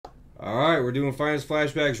All right, we're doing finest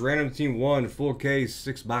flashbacks. Random team 1, full case,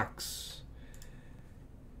 6 box.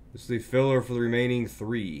 This is the filler for the remaining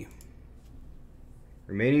 3.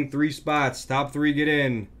 Remaining 3 spots. Top 3 get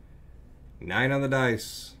in. 9 on the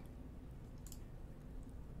dice.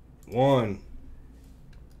 1,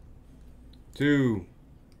 2,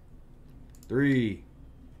 3,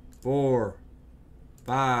 4,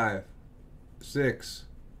 5, 6,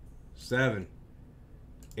 7,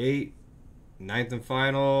 8. 9th and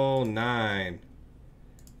final, 9.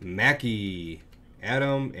 Mackie,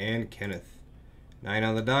 Adam, and Kenneth. 9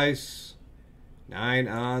 on the dice. 9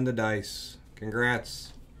 on the dice.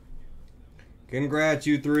 Congrats. Congrats,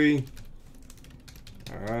 you 3.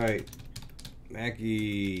 Alright.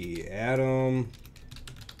 Mackie, Adam,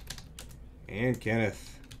 and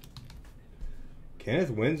Kenneth.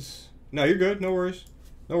 Kenneth wins. No, you're good. No worries.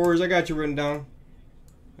 No worries. I got you written down.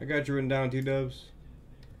 I got you written down, T-dubs.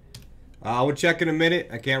 We'll check in a minute.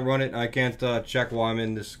 I can't run it. I can't check while I'm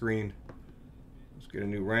in this screen. Let's get a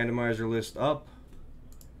new randomizer list up.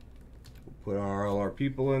 We'll put all our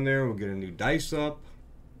people in there. We'll get a new dice up.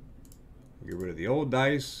 Get rid of the old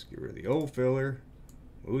dice. Get rid of the old filler.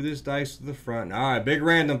 Move this dice to the front. All right, big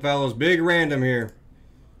random, fellas. Big random here.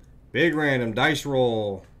 Big random. Dice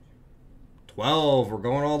roll. 12. We're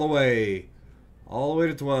going all the way. All the way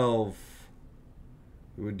to 12.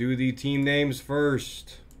 We would do the team names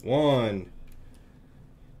first. 1,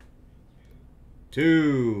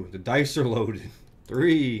 2, the dice are loaded.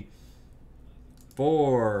 3,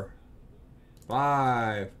 4,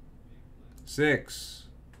 5, 6,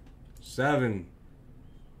 7,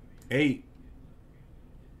 8,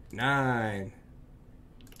 9,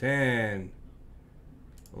 10,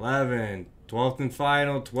 11, 12th and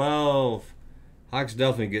final, 12. Hawk's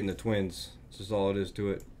definitely getting the Twins. That's just all it is to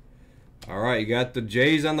it. Alright, you got the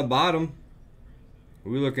Jays on the bottom. What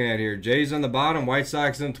are we looking at here? Jays on the bottom, White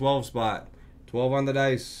Sox in 12 spot. 12 on the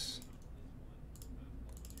dice.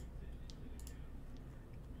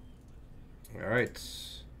 Alright.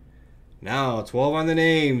 Now, 12 on the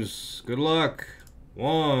names. Good luck.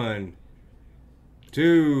 1,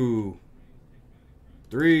 2,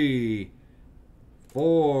 3,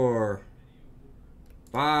 4,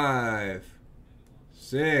 5,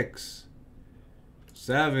 6,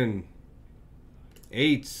 7,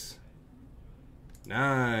 8,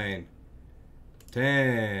 9,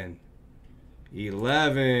 10,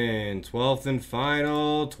 11, 12th and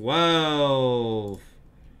final, 12.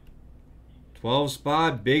 12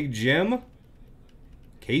 spot, Big Jim,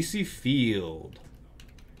 Casey Field.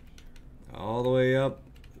 All the way up.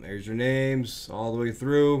 There's your names, all the way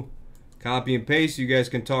through. Copy and paste, you guys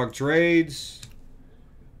can talk trades.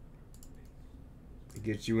 It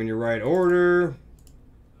gets you in your right order.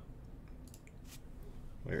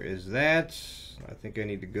 Where is that? I think I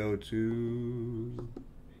need to go to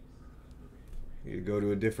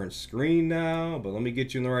a different screen now, but let me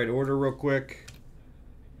get you in the right order real quick.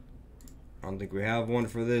 I don't think we have one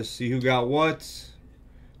for this. See who got what.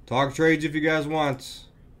 Talk trades if you guys want.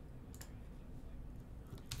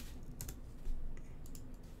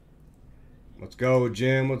 Let's go,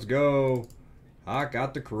 Jim. Let's go. I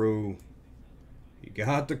got the crew. You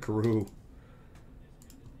got the crew.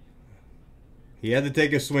 He had to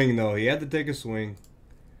take a swing, though. He had to take a swing.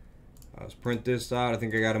 Let's print this out. I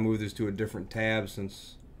think I got to move this to a different tab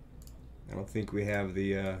since I don't think we have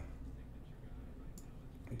the. I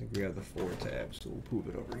think we have the 4 tabs, so we'll move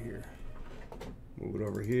it over here. Move it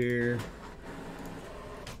over here.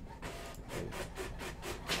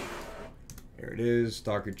 There it is.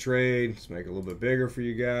 Stock and trade. Let's make it a little bit bigger for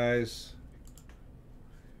you guys.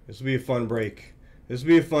 This will be a fun break. This will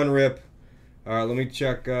be a fun rip. All right, let me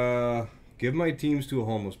check. Give my teams to a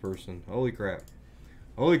homeless person. Holy crap.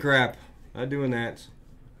 Holy crap. Not doing that.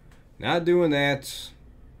 Not doing that.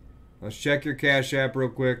 Let's check your Cash App real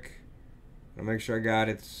quick. I'll make sure I got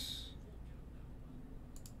it.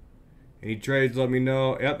 Any trades, let me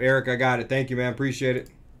know. Yep, Eric, I got it. Thank you, man. Appreciate it.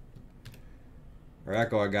 Or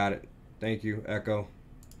Echo, I got it. Thank you, Echo.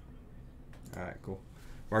 All right, cool.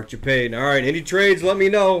 Mark, you paid. All right, any trades, let me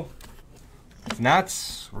know. If not,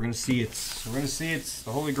 we're going to see it. We're going to see it.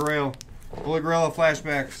 The Holy Grail. Holy Grail of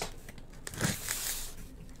flashbacks.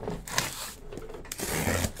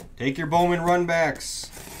 Take your Bowman runbacks.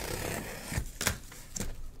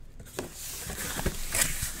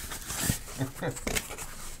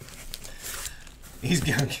 He's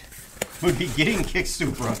gonna would be getting kicked,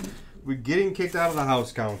 Supra. We're getting kicked out of the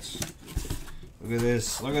house counts. Look at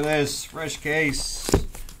this. Look at this. Fresh case.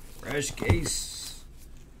 Fresh case.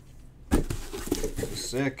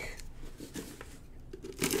 Sick.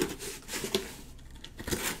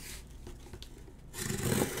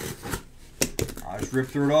 Just rip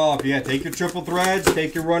through it off. Yeah, take your triple threads,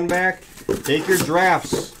 take your run back, take your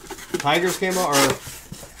drafts. Tigers came off,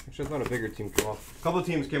 or actually I thought a bigger team came off. A couple of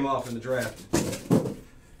teams came off in the draft.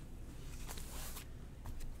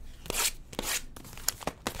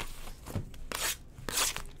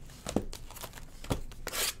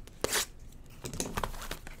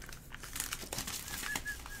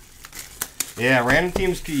 Yeah, random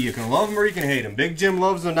teams key. You can love them or you can hate them. Big Jim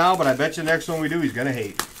loves them now, but I bet you the next one we do he's gonna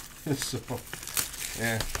hate. So,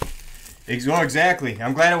 yeah. Oh, exactly.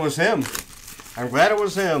 I'm glad it was him. I'm glad it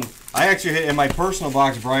was him. I actually hit in my personal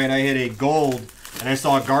box, Brian. I hit a gold, and I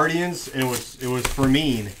saw Guardians, and it was for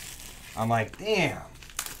mean. I'm like, damn.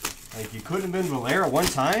 Like you couldn't have been Valera one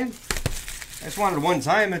time. I just wanted one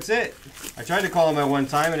time. That's it. I tried to call him at one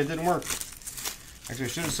time, and it didn't work. Actually, I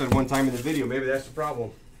should have said one time in the video. Maybe that's the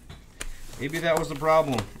problem. Maybe that was the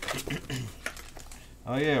problem.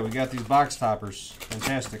 Oh yeah, we got these box toppers.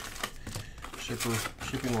 Fantastic.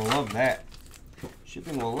 Shipping will love that.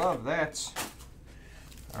 Shipping will love that.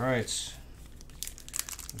 All right. Let's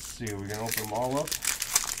see. Are we gonna open them all up?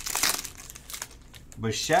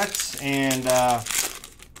 Bichette and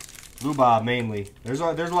Lubob mainly. There's a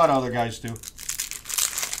lot of other guys too,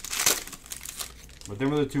 but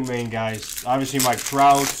them are the two main guys. Obviously, Mike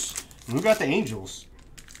Trout. And who got the Angels?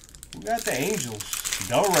 Who got the Angels?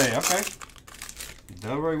 Delray. Okay.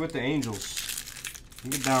 Delray with the Angels.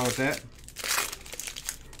 You get down with that.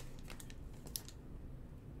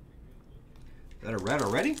 Is that a red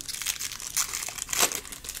already?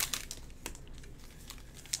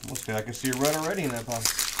 Almost feel like I can see a red already in that box.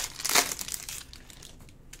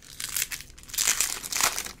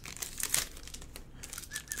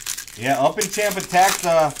 Yeah, Up and Champ attacked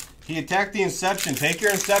he attacked the Inception. Take your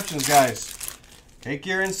Inceptions, guys. Take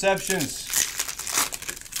your Inceptions.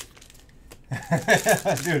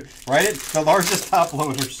 Dude, write it. The largest top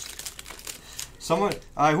loaders. Someone,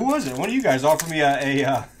 who was it? One of you guys offered me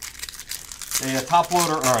a top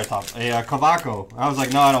loader, or a Cavaco. I was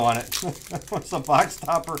like, no, I don't want it. What's a box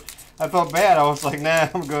topper? I felt bad. I was like, nah,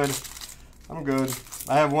 I'm good. I'm good.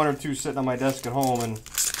 I have one or two sitting on my desk at home, and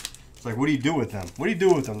it's like, what do you do with them? What do you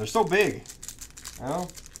do with them? They're so big. You know?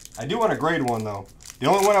 I do want to grade one, though. The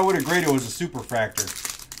only one I would have graded was a Super Fractor.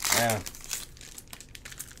 Yeah.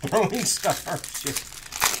 Throwing star. Shit.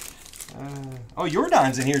 Oh,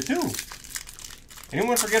 Jordan's in here, too.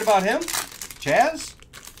 Anyone forget about him? Chaz?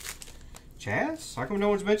 Chaz? How come no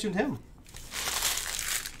one's mentioned him?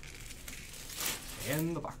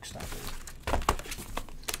 And the box stopper.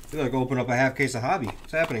 I feel like open up a half case of Hobby.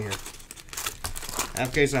 What's happening here?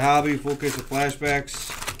 Half case of Hobby, full case of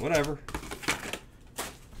Flashbacks, whatever.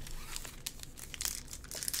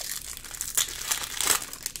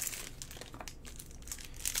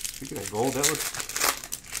 Speaking of gold, that looks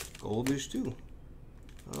goldish too.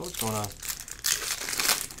 I don't know what's going on.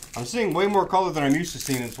 I'm seeing way more color than I'm used to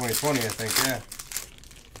seeing in 2020, I think, yeah.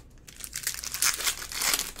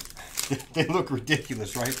 They look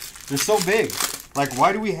ridiculous, right? They're so big. Like,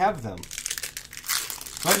 why do we have them?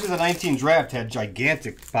 Especially the 19 draft had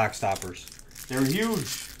gigantic box toppers. They're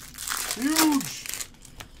huge. Huge.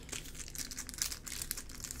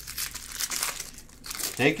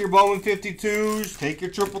 Take your Bowman 52s, take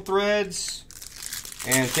your triple threads,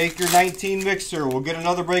 and take your 19 mixer. We'll get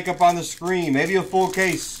another breakup on the screen. Maybe a full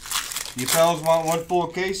case. You fellas want one full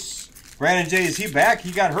case? Brandon J, is he back?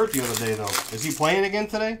 He got hurt the other day, though. Is he playing again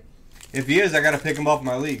today? If he is, I got to pick him up in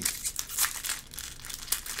my league.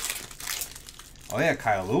 Oh, yeah,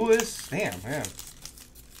 Kyle Lewis. Damn, man.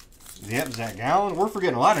 Yep, Zach Gallen. We're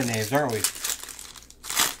forgetting a lot of names, aren't we?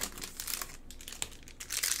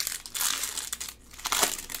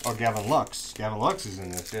 Oh, Gavin Lux. Gavin Lux is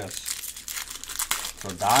in this, yes.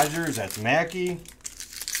 For Dodgers, that's Mackey.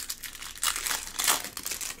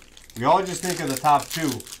 We all just think of the top two.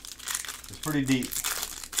 It's pretty deep.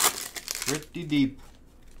 Pretty deep.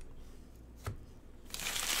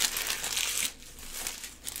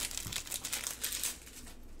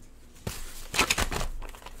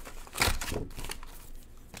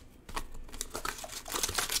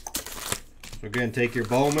 So again, take your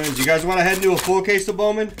Bowmans. You guys want to head and do a full case of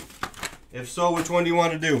Bowman? If so, which one do you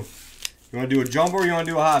want to do? You want to do a jumbo or you want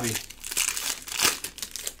to do a hobby?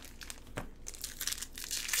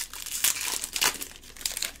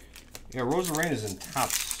 Yeah, Rosarena is in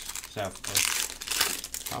Topps Sapphire.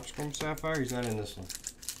 Topps Chrome Sapphire? He's not in this one.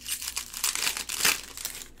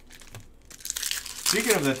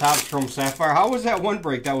 Speaking of the Topps Chrome Sapphire, how was that one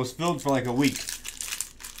break that was filled for like a week?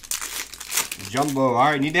 Jumbo.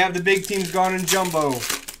 Alright, need to have the big teams gone in jumbo.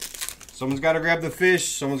 Someone's got to grab the fish.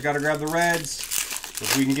 Someone's got to grab the reds.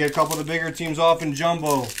 If we can get a couple of the bigger teams off in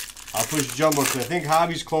jumbo, I'll push jumbo because I think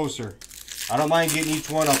hobby's closer. I don't mind getting each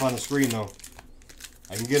one up on the screen though.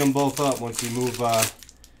 I can get them both up once we move,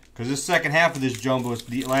 because this second half of this jumbo is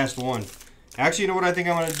the last one. Actually, you know what I think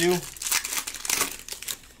I'm going to do?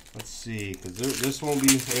 Let's see, because this won't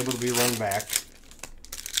be able to be run back.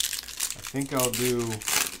 I think I'll do,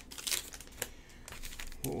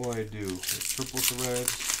 what will I do? The triple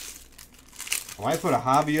threads. I might put a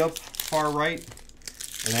hobby up far right,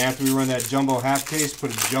 and then after we run that jumbo half case,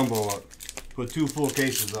 put a jumbo up. Put 2 full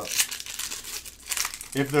cases up.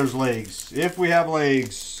 If there's legs. If we have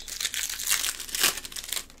legs.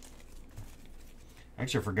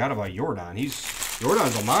 Actually, I forgot about Jordan.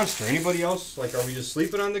 Jordan's a monster. Anybody else? Like, are we just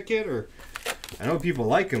sleeping on the kid? Or I know people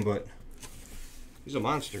like him, but he's a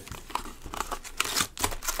monster.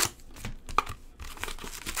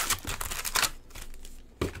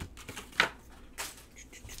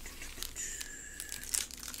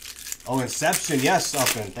 Oh, Inception. Yes,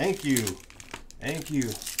 Uppin. Thank you. Thank you.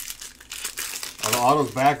 Oh, the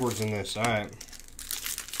auto's backwards in this. Alright.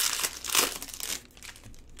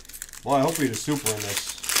 Well, I hope we get a super in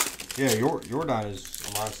this. Yeah, Jordan is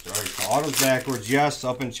a monster. Alright, so auto's backwards. Yes,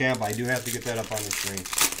 Uppin champ. I do have to get that up on the screen.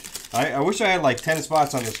 I wish I had like 10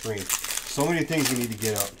 spots on the screen. So many things we need to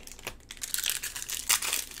get up.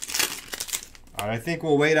 Alright, I think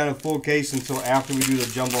we'll wait on a full case until after we do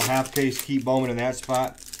the jumbo half case. Keep Bowman in that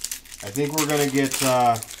spot. I think we're going to get...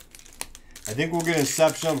 I think we'll get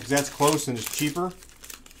Inception because that's close and it's cheaper.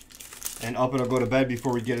 And Uppin will go to bed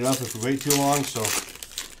before we get it up if we wait too long. So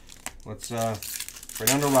let's bring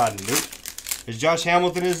on the Rodden. Nope. Is Josh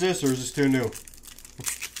Hamilton is this or is this too new?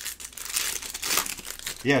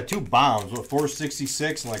 Yeah, 2 bombs. What,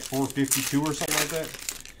 466 and like 452 or something like that?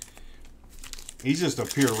 He's just a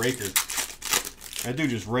pure raker. That dude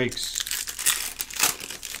just rakes.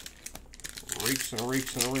 Rakes and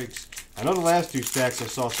rakes and rakes. I know the last 2 stacks I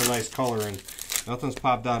saw some nice color and nothing's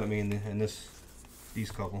popped out at me in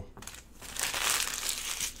these couple.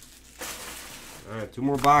 Alright, 2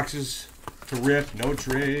 more boxes to rip. No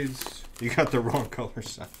trades. You got the wrong color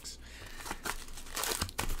socks.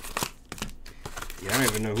 Yeah, I don't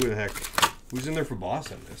even know who the heck. Who's in there for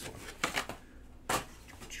Boston this one?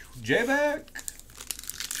 J-Back.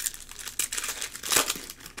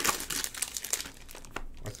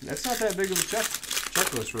 That's not that big of a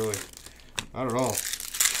checklist, really. Not at all.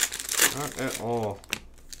 Not at all.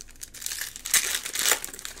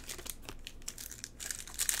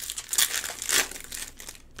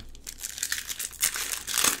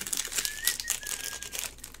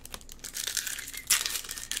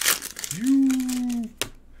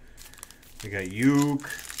 We got Uke,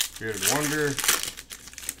 Bearded Wonder.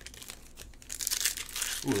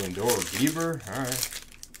 Ooh, Lindor, Bieber. Alright.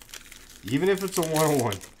 Even if it's a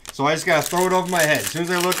 101. So I just gotta throw it over my head. As soon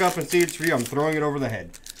as I look up and see it's for you, I'm throwing it over the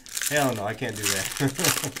head. Hell no, I can't do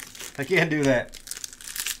that. I can't do that.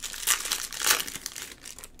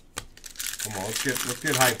 Come on, let's get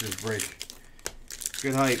hyped this break. Let's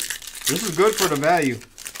get hyped. This is good for the value.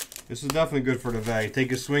 This is definitely good for the value.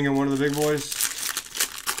 Take a swing at one of the big boys.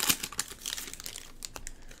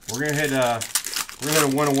 We're gonna hit a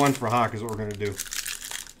 101 for Hawk is what we're gonna do.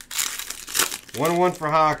 101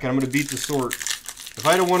 for Hawk, and I'm gonna beat the sort. If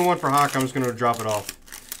I had a 101 for Hawk, I'm just gonna drop it off.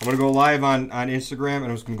 I'm gonna go live on Instagram, and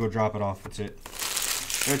I'm just gonna go drop it off. That's it.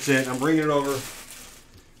 That's it. I'm bringing it over.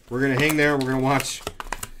 We're gonna hang there. We're gonna watch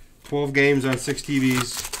 12 games on 6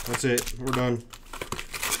 TVs. That's it. We're done.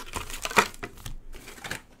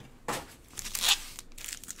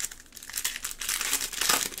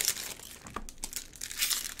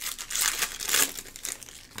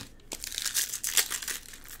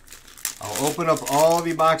 I'll open up all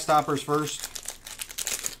the box toppers first.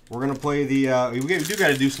 We're going to play the, we do got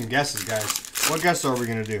to do some guesses, guys. What guess are we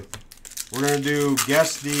going to do? We're going to do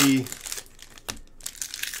guess the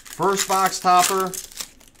first box topper,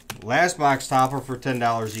 last box topper for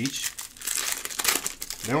 $10 each.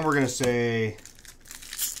 Then we're going to say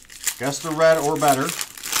guess the red or better.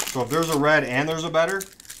 So if there's a red and there's a better,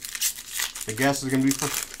 the guess is going to be for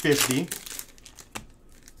 50.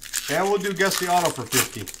 And we'll do guess the auto for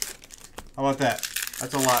 50. How about that?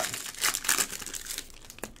 That's a lot.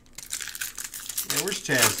 Yeah, where's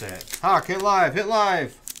Chaz at? Hawk, hit live, hit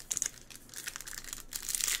live.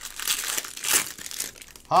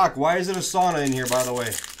 Hawk, why is it a sauna in here, by the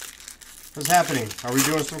way? What's happening? Are we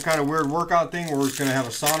doing some kind of weird workout thing where we're just going to have a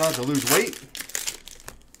sauna to lose weight?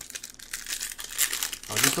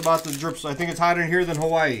 I'm just about to drip. I think it's hotter in here than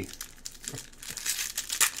Hawaii.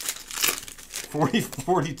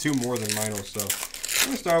 42 more than mine, so.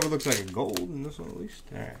 This Starva looks like a gold in this one at least.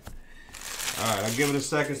 Alright. Alright, I'll give it a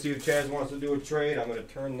second, see if Chaz wants to do a trade. I'm going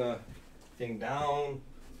to turn the thing down.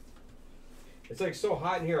 It's like so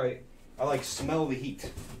hot in here. I like smell the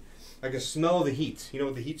heat. I can smell the heat. You know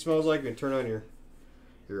what the heat smells like? You can turn on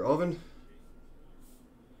your oven.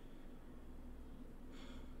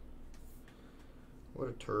 What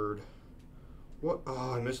a turd. What?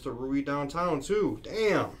 Oh, I missed the Rui downtown too.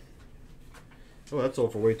 Damn. Oh, that's all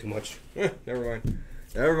for way too much. Never mind.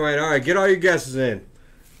 Never mind. All right, get all your guesses in.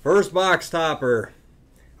 First box topper.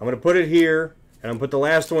 I'm going to put it here, and I'm going to put the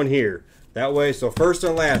last one here. That way, so first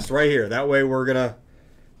and last right here. That way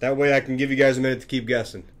that way I can give you guys a minute to keep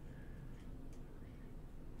guessing.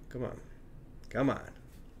 Come on. Come on.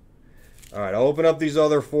 All right, I'll open up these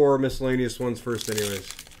other 4 miscellaneous ones first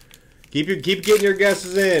anyways. Keep getting your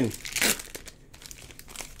guesses in.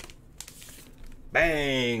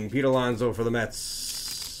 Bang! Pete Alonso for the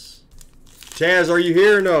Mets. Chaz, are you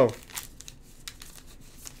here or no?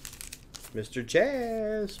 Mr.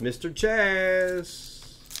 Chaz. Mr.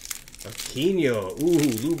 Chaz. Aquino.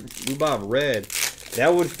 Ooh, Lubob red.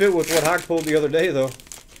 That would fit with what Hawk pulled the other day, though.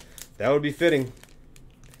 That would be fitting.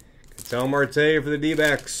 Cattell Marte for the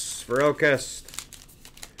D-backs for Elkest.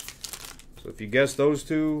 So if you guess those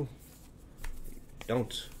two,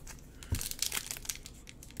 don't.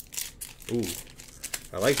 Ooh.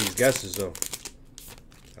 I like these guesses, though.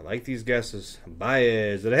 I like these guesses.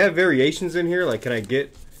 Baez. Did I have variations in here? Like, can I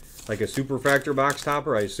get, like, a super factor box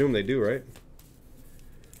topper? I assume they do, right?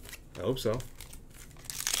 I hope so.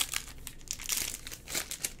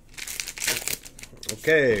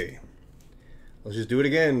 Okay. Let's just do it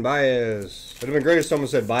again. Baez. Would have been great if someone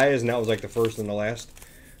said Baez and that was, like, the first and the last.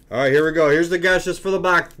 All right, here we go. Here's the guesses for the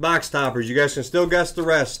box toppers. You guys can still guess the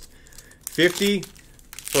rest. 50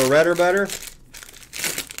 for red or better.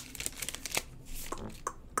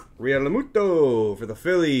 Real Muto for the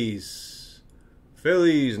Phillies.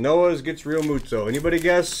 Noah's gets Real Muto. Anybody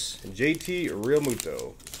guess? JT or Real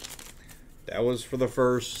Muto? That was for the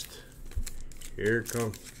first. Here it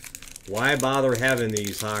comes. Why bother having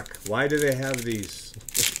these, Hawk? Why do they have these?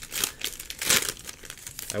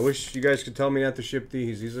 I wish you guys could tell me not to ship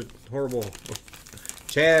these. These are horrible.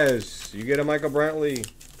 Chaz, you get a Michael Brantley.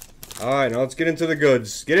 All right, now let's get into the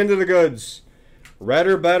goods. Get into the goods. Red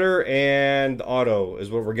or better and auto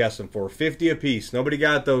is what we're guessing for. 50 apiece. Nobody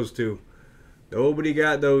got those two. Nobody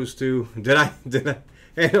got those two. Did I?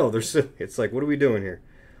 Hey, no, it's like, what are we doing here?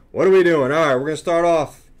 What are we doing? All right, we're going to start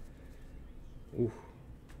off. Ooh.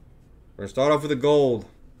 We're going to start off with the gold.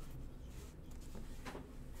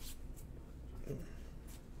 I'm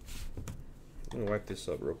going to wipe this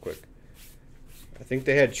up real quick. I think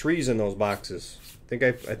they had trees in those boxes. I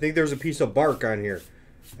think there's a piece of bark on here.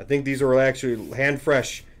 I think these are actually hand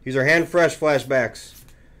fresh. These are hand fresh flashbacks.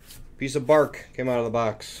 Piece of bark came out of the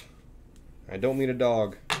box. I don't mean a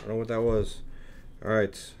dog. I don't know what that was. All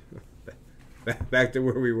right. Back to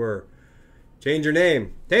where we were. Change your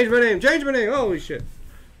name. Change my name. Change my name. Holy shit.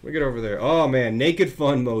 Let me get over there. Oh, man. Naked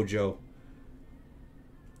Fun Mojo.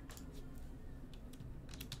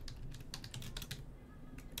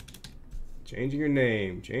 Changing your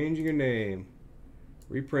name. Changing your name.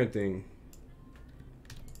 Reprinting.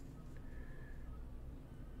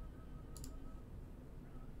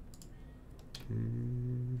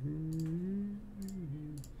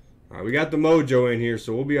 All right, we got the mojo in here,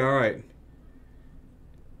 so we'll be all right.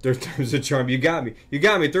 Third time's a charm. You got me. You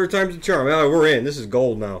got me. Third time's a charm. Oh, we're in. This is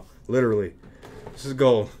gold now. Literally. This is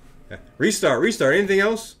gold. Restart. Restart. Anything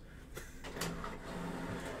else?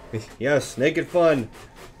 Yes. Naked Fun.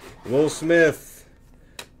 Will Smith.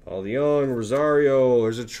 Paul Young. Rosario.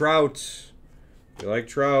 There's a Trout. You like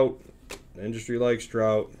Trout. The industry likes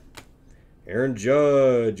Trout. Aaron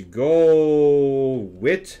Judge. Gold.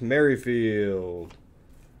 Whit Merrifield.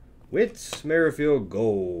 Whit Merrifield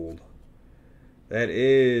Gold. That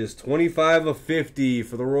is 25 of 50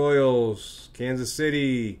 for the Royals. Kansas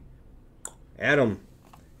City. Adam.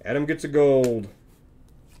 Adam gets a gold.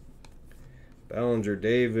 Bellinger,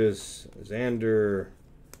 Davis, Xander.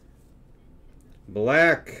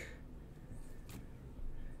 Black.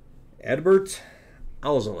 Edbert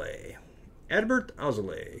Alzolay. Edbert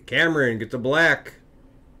Alzolay. Cameron gets a black.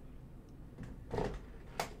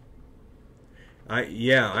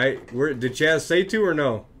 Did Chaz say to or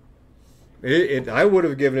no? I would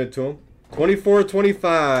have given it to him.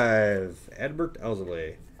 24-25. Edbert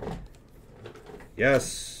Alzolay.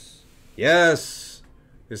 Yes. Yes.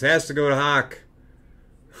 This has to go to Hawk.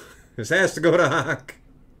 This has to go to Hawk.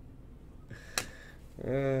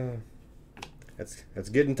 That's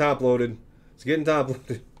getting top loaded. It's getting top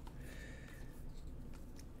loaded.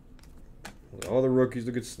 All the rookies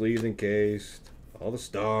look at sleeves encased. All the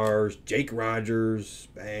stars. Jake Rogers.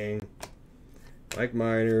 Bang. Mike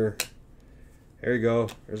Minor. There you go.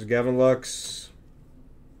 There's a Gavin Lux.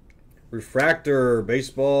 Refractor,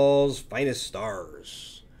 baseball's finest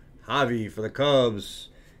stars. Javi for the Cubs.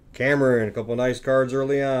 Cameron, a couple nice cards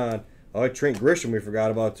early on. Oh, Trent Grisham we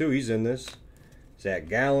forgot about too. He's in this. Zach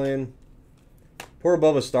Gallen. Poor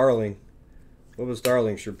Bubba Starling. Bubba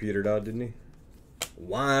Starling sure petered out, didn't he?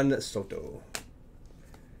 Juan Soto.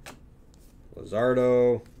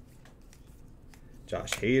 Lazardo.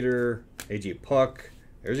 Josh Hader. AJ Puck.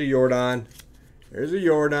 There's a Jordan. There's a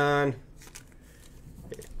Jordan.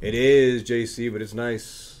 It is JC, but it's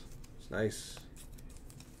nice. It's nice.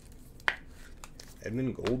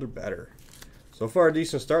 Edmund Gold or better. So far, a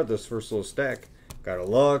decent start this first little stack. Got a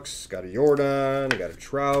Lux, got a Jordan, got a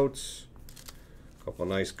Trout. A couple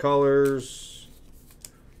nice colors.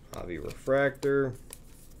 Javi Refractor.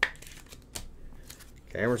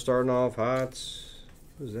 Camera starting off hot.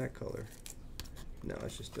 Who's that color? No,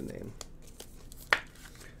 it's just the name.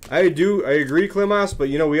 I agree, Klimas, but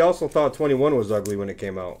you know, we also thought 21 was ugly when it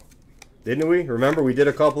came out. Didn't we? Remember, we did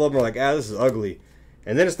a couple of them, we're like, this is ugly.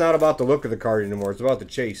 And then it's not about the look of the card anymore, it's about the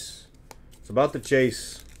chase. It's about the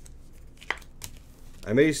chase.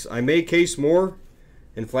 I may case more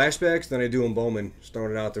in flashbacks than I do in Bowman, just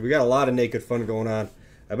throwing it out there. We got a lot of naked fun going on.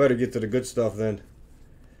 I better get to the good stuff then,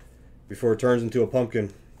 before it turns into a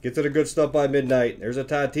pumpkin. Get to the good stuff by midnight. There's a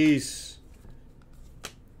Tatis.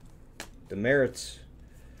 Demerits.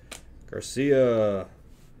 Garcia.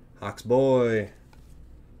 Hawks boy.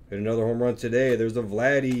 Hit another home run today. There's a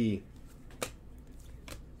Vladdy.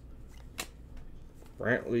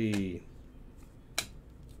 Brantley.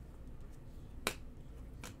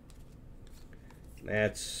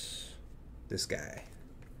 That's this guy.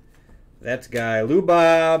 That guy. Lou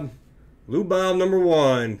Bob. Lou Bob number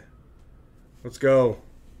 1. Let's go.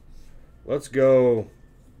 Let's go.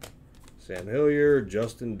 Sam Hilliard,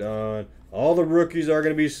 Justin Dunn. All the rookies are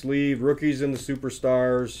going to be sleeved. Rookies and the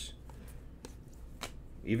superstars.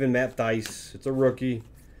 Even Matt Dice. It's a rookie.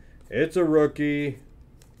 It's a rookie.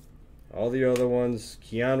 All the other ones.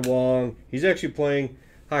 Keon Wong. He's actually playing.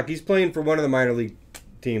 He's playing for one of the minor league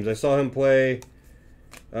teams. I saw him play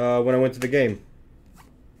when I went to the game.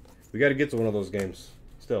 We got to get to one of those games.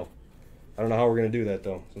 Still. I don't know how we're going to do that,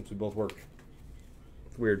 though, since we both work.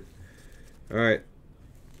 It's weird. All right.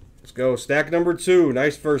 Let's go. Stack number 2.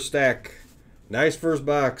 Nice first stack. Nice first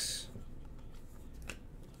box.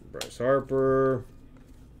 Bryce Harper.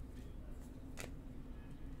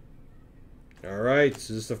 All right. Is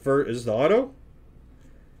this the first? Is this the auto?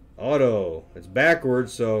 Auto. It's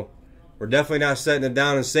backwards, so we're definitely not setting it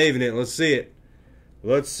down and saving it. Let's see it.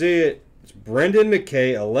 Let's see it. It's Brendan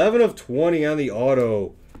McKay. 11 of 20 on the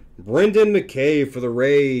auto. Brendan McKay for the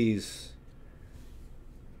Rays.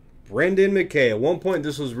 Brendan McKay. At one point,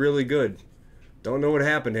 this was really good. Don't know what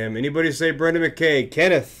happened to him. Anybody say Brendan McKay?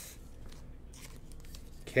 Kenneth.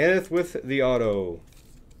 Kenneth with the auto.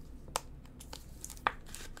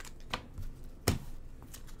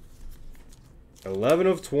 $11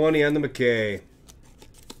 of 20 on the McKay.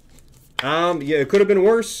 Yeah, it could have been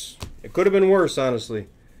worse. It could have been worse, honestly.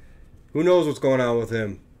 Who knows what's going on with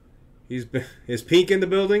him? Is Pink in the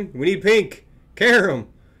building? We need Pink. Karam.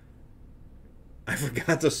 I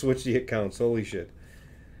forgot to switch the accounts. Holy shit.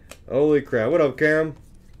 Holy crap. What up, Karam?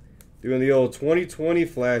 Doing the old 2020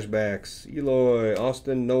 flashbacks. Eloy,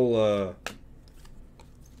 Austin Nola.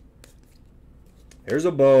 There's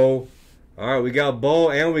a Bo. Alright, we got Bo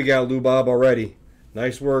and we got Lou Bob already.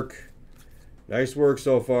 Nice work. Nice work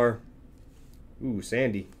so far. Ooh,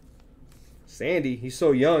 Sandy. Sandy, he's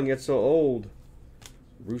so young yet so old.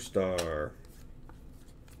 Roostar.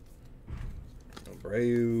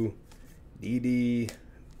 Abreu. Didi.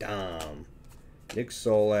 Dom. Nick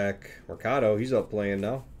Solak. Mercado, he's up playing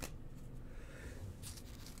now.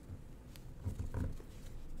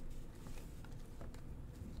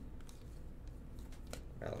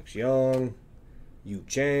 Alex Young. Yu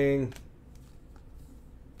Chang.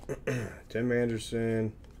 Tim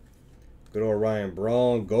Anderson. Good old Ryan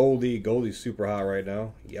Braun. Goldie. Goldie's super hot right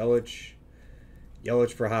now. Yelich.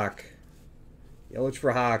 Yelich for Hawk. Yelich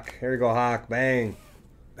for Hawk. Here we go, Hawk. Bang.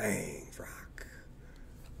 Bang for Hawk.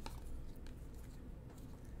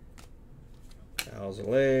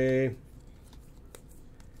 Alzale.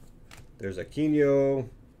 There's Aquino.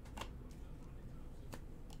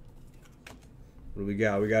 What do we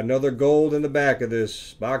got? We got another gold in the back of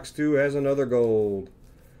this. Box 2 has another gold.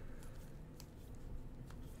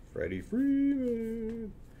 Freddie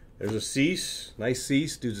Freeman. There's a Cease. Nice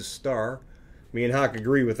Cease. Dude's a star. Me and Hawk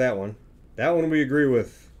agree with that one. That one we agree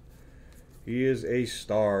with. He is a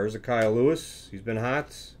star. There's a Kyle Lewis. He's been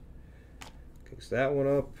hot. Kicks that one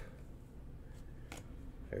up.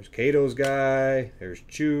 There's Cato's guy. There's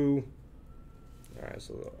Chu. Alright,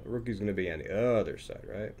 so the rookie's going to be on the other side,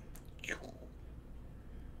 right?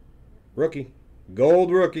 Rookie.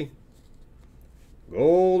 Gold rookie.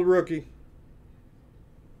 Gold rookie.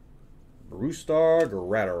 Brewstar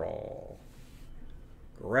Gratterall.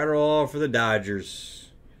 Gratterall for the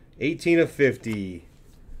Dodgers. 18 of 50.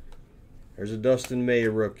 There's a Dustin May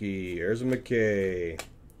rookie. There's a McKay.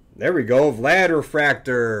 There we go. Vlad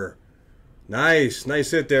Refractor. Nice.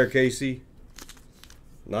 Nice hit there, Casey.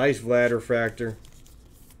 Nice Vlad Refractor.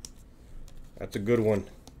 That's a good one.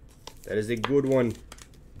 That is a good one.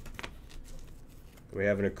 We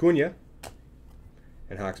have an Acuna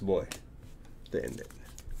and Hawks Boy to end it.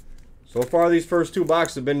 So far, these first two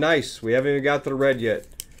boxes have been nice. We haven't even got to the red yet.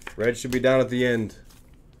 Red should be down at the end.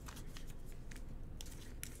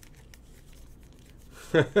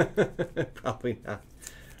 Probably not.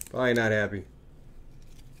 Probably not happy.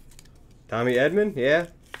 Tommy Edman? Yeah.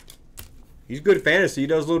 He's good at fantasy. He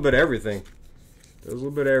does a little bit of everything. Does a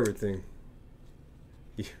little bit of everything.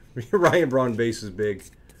 Ryan Braun base is big.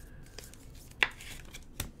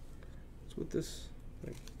 What's with this?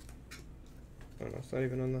 Oh no, it's not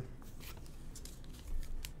even on the...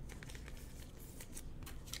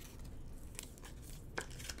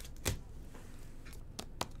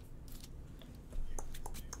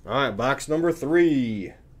 Alright, box number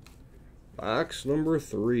 3. Box number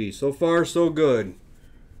 3. So far, so good.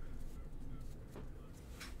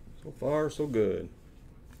 So far, so good.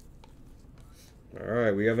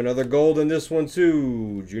 Alright, we have another gold in this one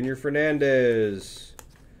too. Junior Fernandez.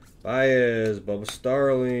 Baez. Bubba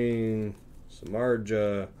Starling.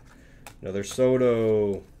 Samardzija. Another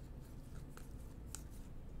Soto.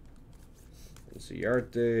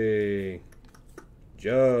 Ciarte.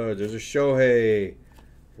 Judge. There's a Shohei.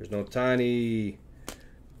 There's no Tani.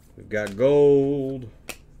 We've got gold.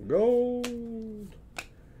 Gold.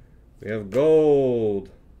 We have gold.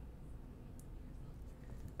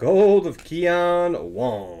 Gold of Keon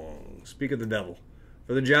Wong. Speak of the devil.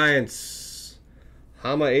 For the Giants.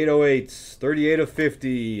 Hama 808s. 38 of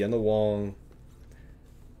 50 and the Wong.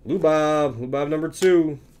 Lubob. Lubob number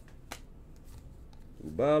 2.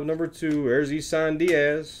 Lubob number 2. There's Isan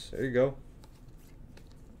Diaz. There you go.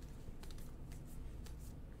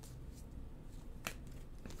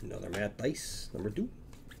 Another Matt Dice, number 2.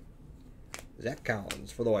 Zach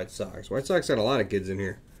Collins for the White Sox. White Sox got a lot of kids in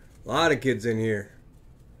here. A lot of kids in here.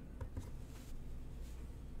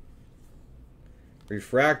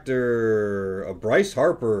 Refractor of Bryce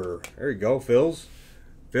Harper. There you go, Phils.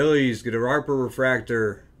 Phillies get a Harper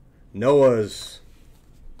refractor. Noah's.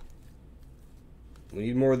 We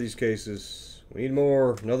need more of these cases. We need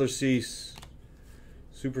more. Another Cease.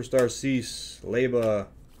 Superstar Cease. Leba.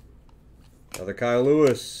 Another Kyle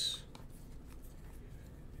Lewis.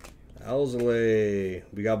 Alzolay.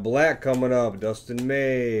 We got Black coming up. Dustin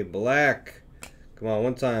May. Black. Come on,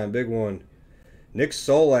 one time. Big one. Nick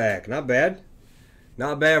Solak. Not bad.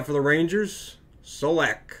 Not bad for the Rangers.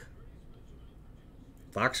 Solak.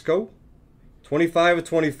 Foxco. 25 of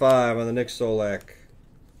 25 on the Nick Solak.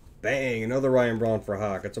 Bang. Another Ryan Braun for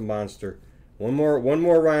Hawk. That's a monster. One more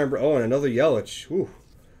Ryan Braun. Oh, and another Yelich. Whew.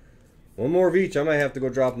 One more of each. I might have to go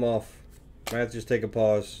drop them off. Might have to just take a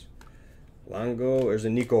pause. Longo. There's a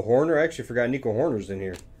Nico Horner. I actually forgot Nico Horner's in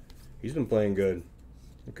here. He's been playing good.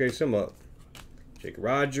 Okay, sum up. Jake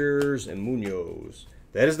Rogers and Munoz.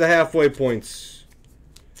 That is the halfway points.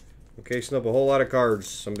 Okay, snub a whole lot of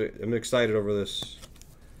cards. I'm excited over this.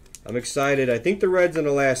 I'm excited. I think the red's in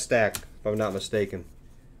the last stack, if I'm not mistaken.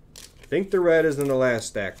 I think the red is in the last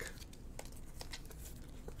stack.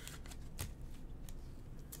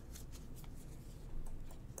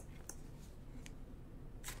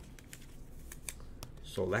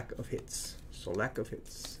 So lack of hits. So lack of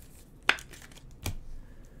hits.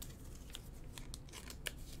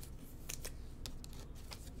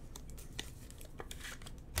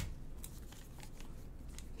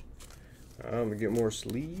 I'm gonna get more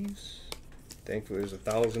sleeves. Thankfully, there's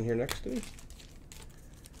 1,000 here next to me.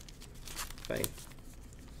 Bang.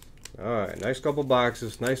 All right, nice couple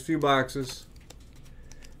boxes. Nice few boxes.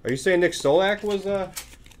 Are you saying Nick Solak was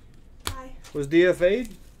Hi. Was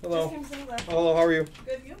DFA'd? Hello. Just came to the left. Oh, hello. How are you?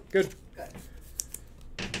 Good. You? Good. Good.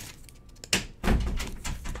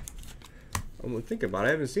 I'm thinking about it.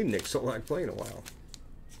 I haven't seen Nick Solak play in a while.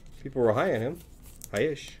 People were high on him.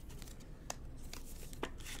 High-ish.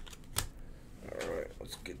 Alright,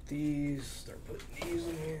 let's get these. Start putting these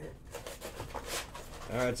in here.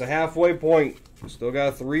 Alright, it's a halfway point. Still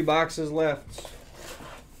got 3 boxes left.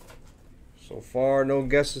 So far, no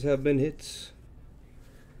guesses have been hits.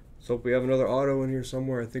 Let's hope we have another auto in here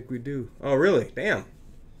somewhere. I think we do. Oh, really? Damn.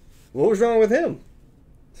 What was wrong with him?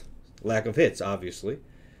 Lack of hits, obviously.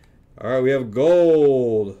 Alright, we have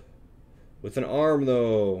gold. With an arm,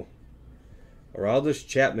 though. Aroldis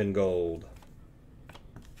Chapman gold.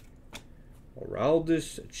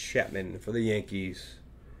 Aroldis Chapman for the Yankees.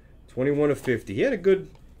 21 of 50. He had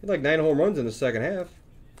like 9 home runs in the second half.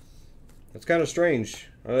 That's kind of strange.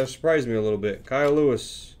 That surprised me a little bit. Kyle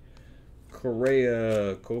Lewis.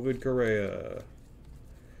 Correa.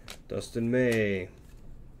 Dustin May.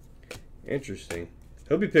 Interesting.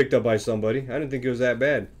 He'll be picked up by somebody. I didn't think it was that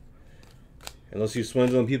bad. Unless he's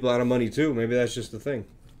swindling people out of money too. Maybe that's just the thing.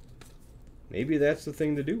 Maybe that's the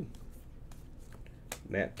thing to do.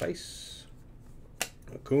 Matt Tice.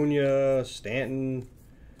 Acuna. Stanton.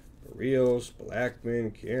 Rios.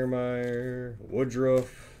 Blackman. Kiermaier.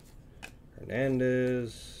 Woodruff.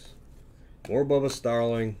 Hernandez. More Bubba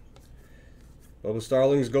Starling. Bubba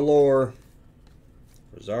Starling's galore.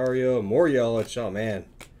 Rosario. More Yelich. Oh, man.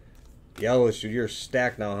 Yelich, dude, you're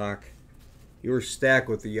stacked now, Hawk. You were stacked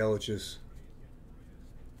with the Yeliches.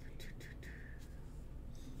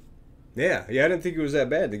 Yeah, I didn't think it was that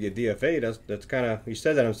bad to get DFA'd. That's kind of... You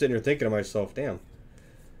said that, I'm sitting here thinking to myself, damn.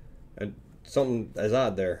 Something is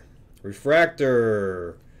odd there.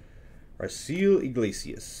 Refractor. Arcel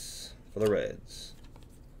Iglesias for the Reds.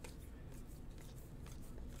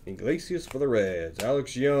 Iglesias for the Reds.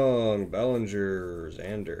 Alex Young. Bellinger.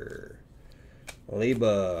 Xander.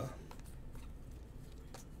 Leba.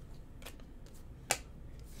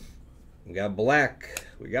 We got black.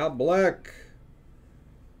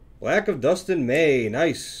 Black of Dustin May.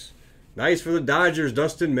 Nice. Nice for the Dodgers,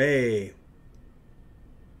 Dustin May.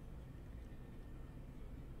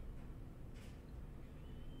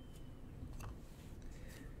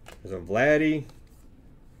 There's a Vladdy.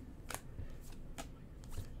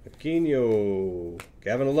 Aquino.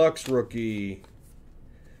 Gavin Lux, rookie.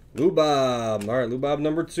 Lubob. All right, Lubob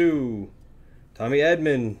number 2. Tommy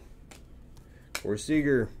Edman. Corey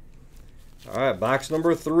Seager. All right, box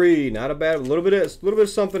number 3. Not a bad. A little bit of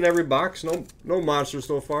something in every box. No monsters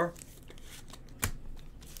so far.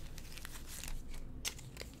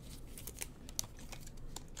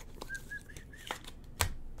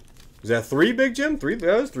 Is that 3, Big Jim? 3.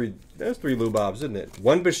 That's 3. That's 3 Lubobs, isn't it?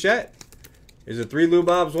 1 Bichette. Is it 3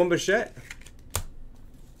 Lubobs, 1 Bichette?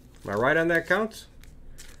 Am I right on that count?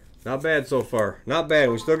 Not bad so far. Not bad.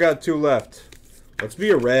 We still got 2 left. Let's be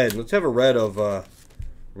a red. Let's have a red of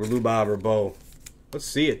Lubob or Bo. Let's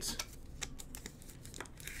see it.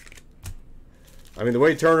 I mean, the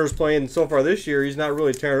way Turner's playing so far this year, he's not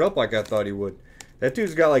really tearing it up like I thought he would. That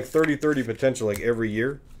dude's got like 30-30 potential like every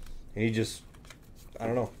year. And he just, I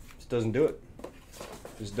don't know, just doesn't do it.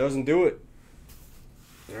 Just doesn't do it.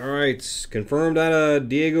 All right, confirmed on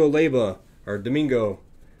Diego Leyba, or Domingo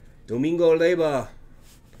Leyba.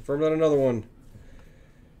 Confirmed on another one.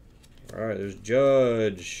 All right, there's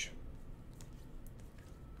Judge.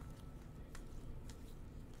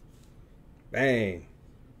 Bang.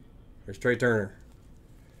 There's Trey Turner.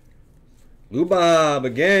 Lubob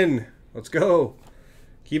again. Let's go.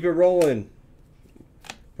 Keep it rolling.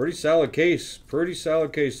 Pretty solid case. Pretty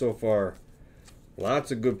solid case so far.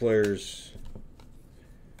 Lots of good players.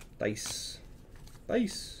 Dice.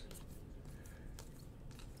 Dice.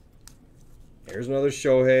 Here's another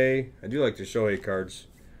Shohei. I do like the Shohei cards.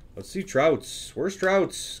 Let's see Trouts. Where's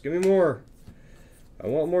Trouts? Give me more. I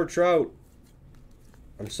want more Trout.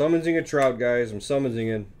 I'm summoning a Trout, guys. I'm summoning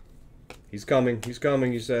him. He's coming. He's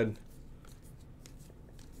coming, he said.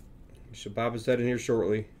 He should pop his head in here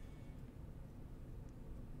shortly.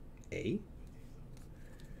 A?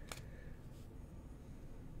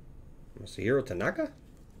 Masahiro Tanaka?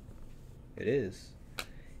 It is.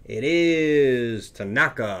 It is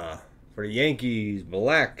Tanaka for the Yankees.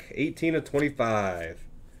 Black, 18 of 25.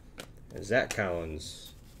 And Zach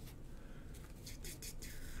Collins.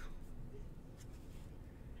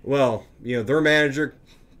 Well, you know, their manager,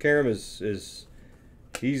 Karam, is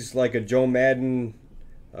he's like a Joe Madden.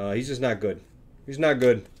 He's just not good. He's not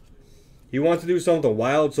good. He wants to do something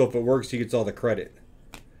wild, so if it works, he gets all the credit.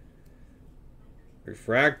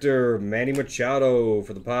 Refractor, Manny Machado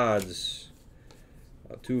for the Pods.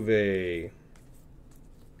 Altuve.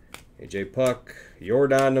 AJ Puck.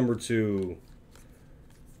 Yordan number 2.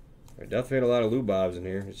 I definitely had a lot of Lubobs in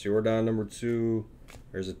here. It's Yordan number 2.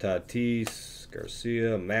 There's a Tatis.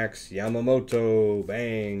 Garcia. Max Yamamoto.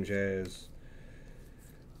 Bang, Jazz.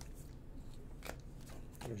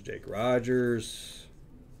 There's Jake Rogers.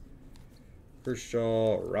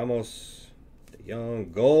 Kershaw. Ramos.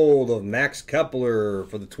 Young. Gold of Max Kepler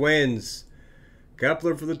for the Twins.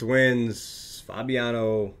 Kepler for the Twins.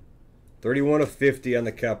 Fabiano. 31 of 50 on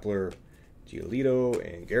the Kepler. Giolito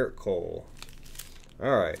and Garrett Cole.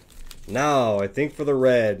 Alright. Now, I think for the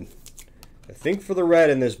red. I think for the red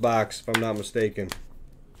in this box, if I'm not mistaken.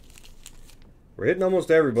 We're hitting almost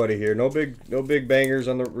everybody here. No big bangers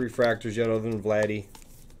on the refractors yet, other than Vladdy.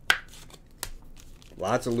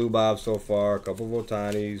 Lots of Lubov so far. A couple of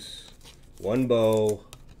Otanis. One Bo.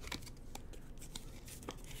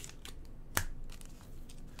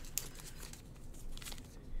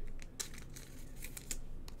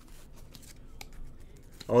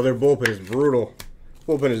 Oh, their bullpen is brutal.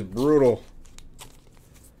 Bullpen is brutal.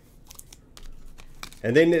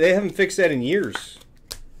 And they haven't fixed that in years.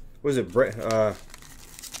 Was it Brad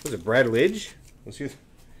Lidge?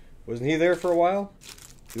 Wasn't he there for a while?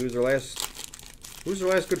 He was their last. Who was their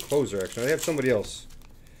last good closer? Actually, they have somebody else.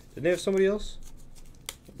 Didn't they have somebody else?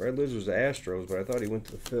 Brad Lidge was the Astros, but I thought he went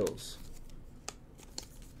to the Phils.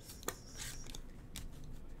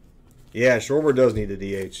 Yeah, Schwarber does need a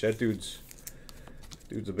DH. That dude's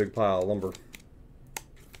a big pile of lumber.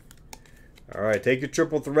 All right, take your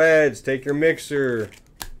triple threads. Take your mixer.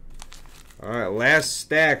 All right, last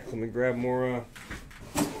stack. Let me grab more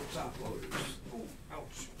top loaders. Oh,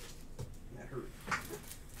 ouch. That hurt.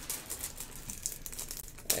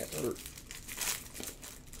 That hurt.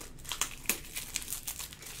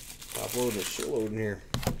 Top loading is shit loading here.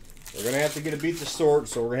 We're going to have to get a beat to sort,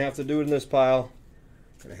 so we're going to have to do it in this pile.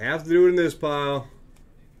 Going to have to do it in this pile.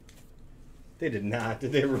 They did not.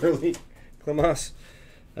 Did they really? Clemas?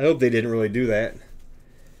 I hope they didn't really do that.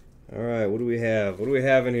 All right, what do we have? What do we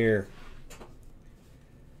have in here?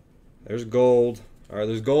 There's gold. All right,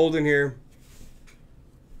 there's gold in here.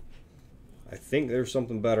 I think there's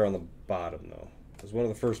something better on the bottom, though. It was one of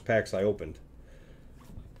the first packs I opened.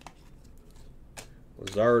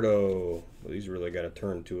 Luzardo. Well, these really got to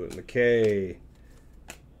turn to it. McKay.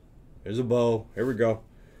 There's a bow. Here we go.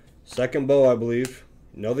 Second bow, I believe.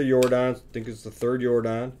 Another Jordan. I think it's the third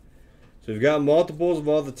Jordan. So we've got multiples of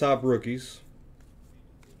all the top rookies.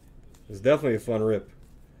 It's definitely a fun rip.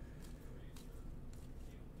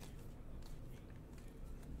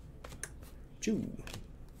 Chew.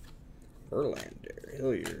 Verlander,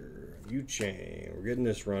 Hillier, Uchang. We're getting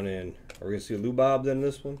this run in. Are we going to see Lou Bob then in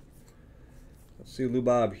this one? Let's see Lou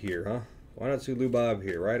Bob here, huh? Why not see Lou Bob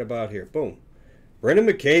here? Right about here. Boom. Brendan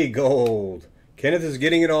McKay gold. Kenneth is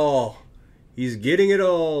getting it all. He's getting it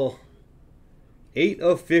all. 8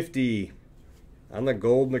 of 50 on the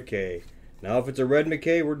gold McKay. Now if it's a red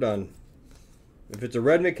McKay, we're done. If it's a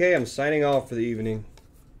red McKay, I'm signing off for the evening.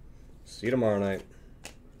 See you tomorrow night.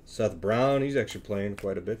 Seth Brown, he's actually playing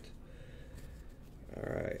quite a bit.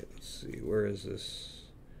 Alright, let's see. Where is this?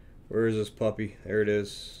 Where is this puppy? There it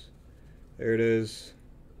is. There it is.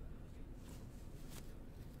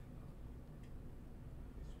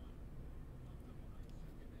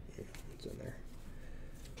 What's in there?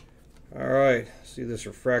 Alright, see this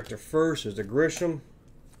refractor first. There's a Grisham.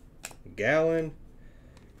 Gallon.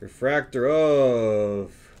 Refractor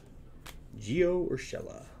of Gio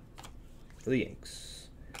Urshela for the Yanks.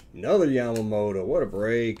 Another Yamamoto. What a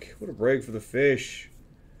break. What a break for the fish.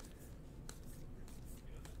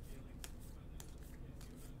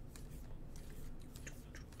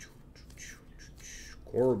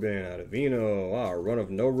 Corbin, Ottavino. Wow, a run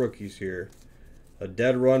of no rookies here. A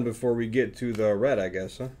dead run before we get to the red, I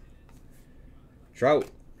guess, huh? Trout.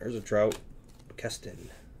 There's a Trout. Keston.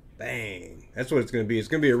 Bang. That's what it's going to be. It's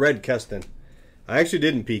going to be a red Keston. I actually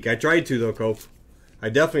didn't peek. I tried to, though, Cope. I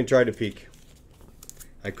definitely tried to peek.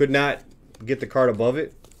 I could not get the card above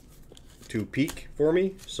it to peek for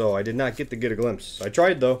me, so I did not get to get a glimpse. I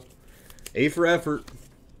tried, though. A for effort.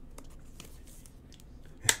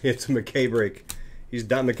 It's a McKay break.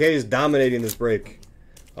 McKay is dominating this break.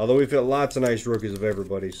 Although we've hit lots of nice rookies of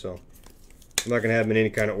everybody, so I'm not going to have them in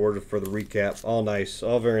any kind of order for the recap. All nice.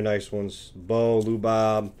 All very nice ones. Bo, Lou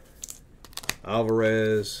Bob,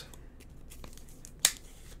 Alvarez.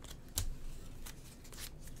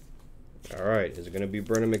 All right. Is it going to be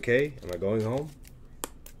Brendan McKay? Am I going home?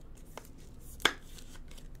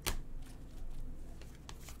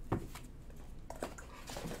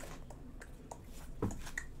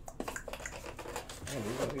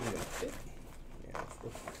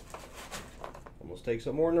 Almost takes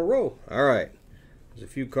up more in a row. All right. There's a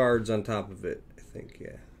few cards on top of it, I think.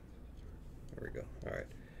 Yeah. There we go. All right.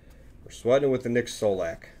 We're sweating with the Nick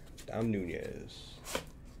Solak. Dom Nunez.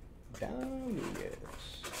 Dom Nunez.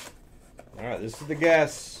 All right. This is the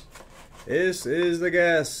guess. This is the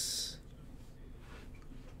guess.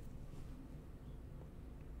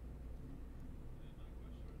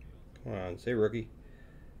 Come on. Say rookie.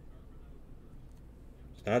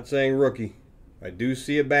 It's not saying rookie. I do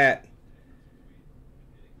see a bat.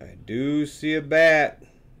 I do see a bat.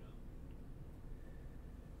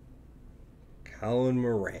 Colin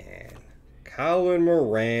Moran. Colin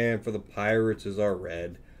Moran for the Pirates is our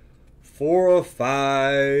red. 4 of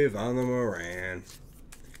 5 on the Moran.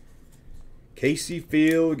 Casey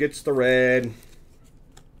Field gets the red.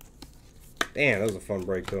 Damn, that was a fun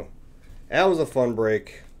break, though. That was a fun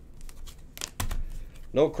break.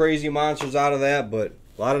 No crazy monsters out of that, but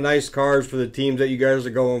a lot of nice cards for the teams that you guys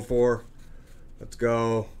are going for. Let's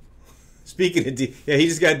go. Speaking of yeah, he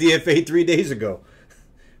just got DFA 3 days ago.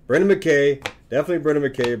 Brendan McKay. Definitely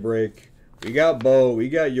Brendan McKay break. We got Bo. We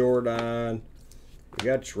got Jordan. We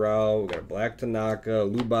got Trout. We got Black Tanaka.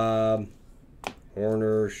 Lubob.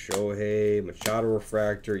 Horner. Shohei. Machado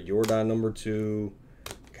Refractor. Jordan number 2.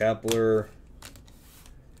 Kepler.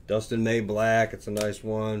 Dustin May Black. It's a nice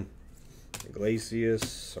one.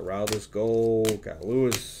 Iglesias. Aroldis Gold. Got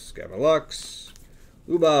Lewis. Gavin Lux.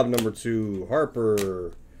 Lubob number 2.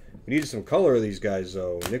 Harper. We needed some color of these guys,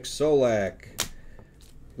 though. Nick Solak.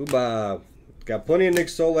 Lubob. Got plenty of Nick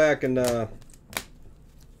Solak and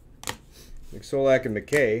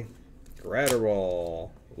McKay.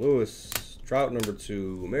 Gratterall. Lewis. Trout number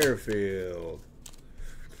 2. Merrifield.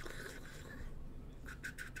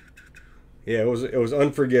 Yeah, it was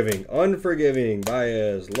unforgiving. Unforgiving.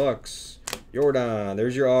 Baez. Lux. Jordan.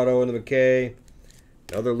 There's your auto in the McKay.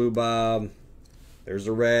 Another Lubob. There's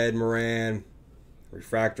a red Moran.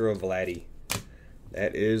 Refractor of Vladdy.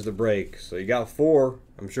 That is the break. So you got 4.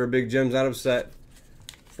 I'm sure Big Jim's not upset.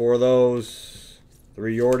 4 of those.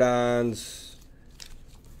 3 Jordans.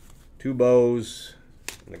 2 Bows.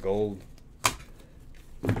 And the gold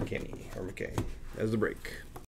Kenny or McKay. That's the break.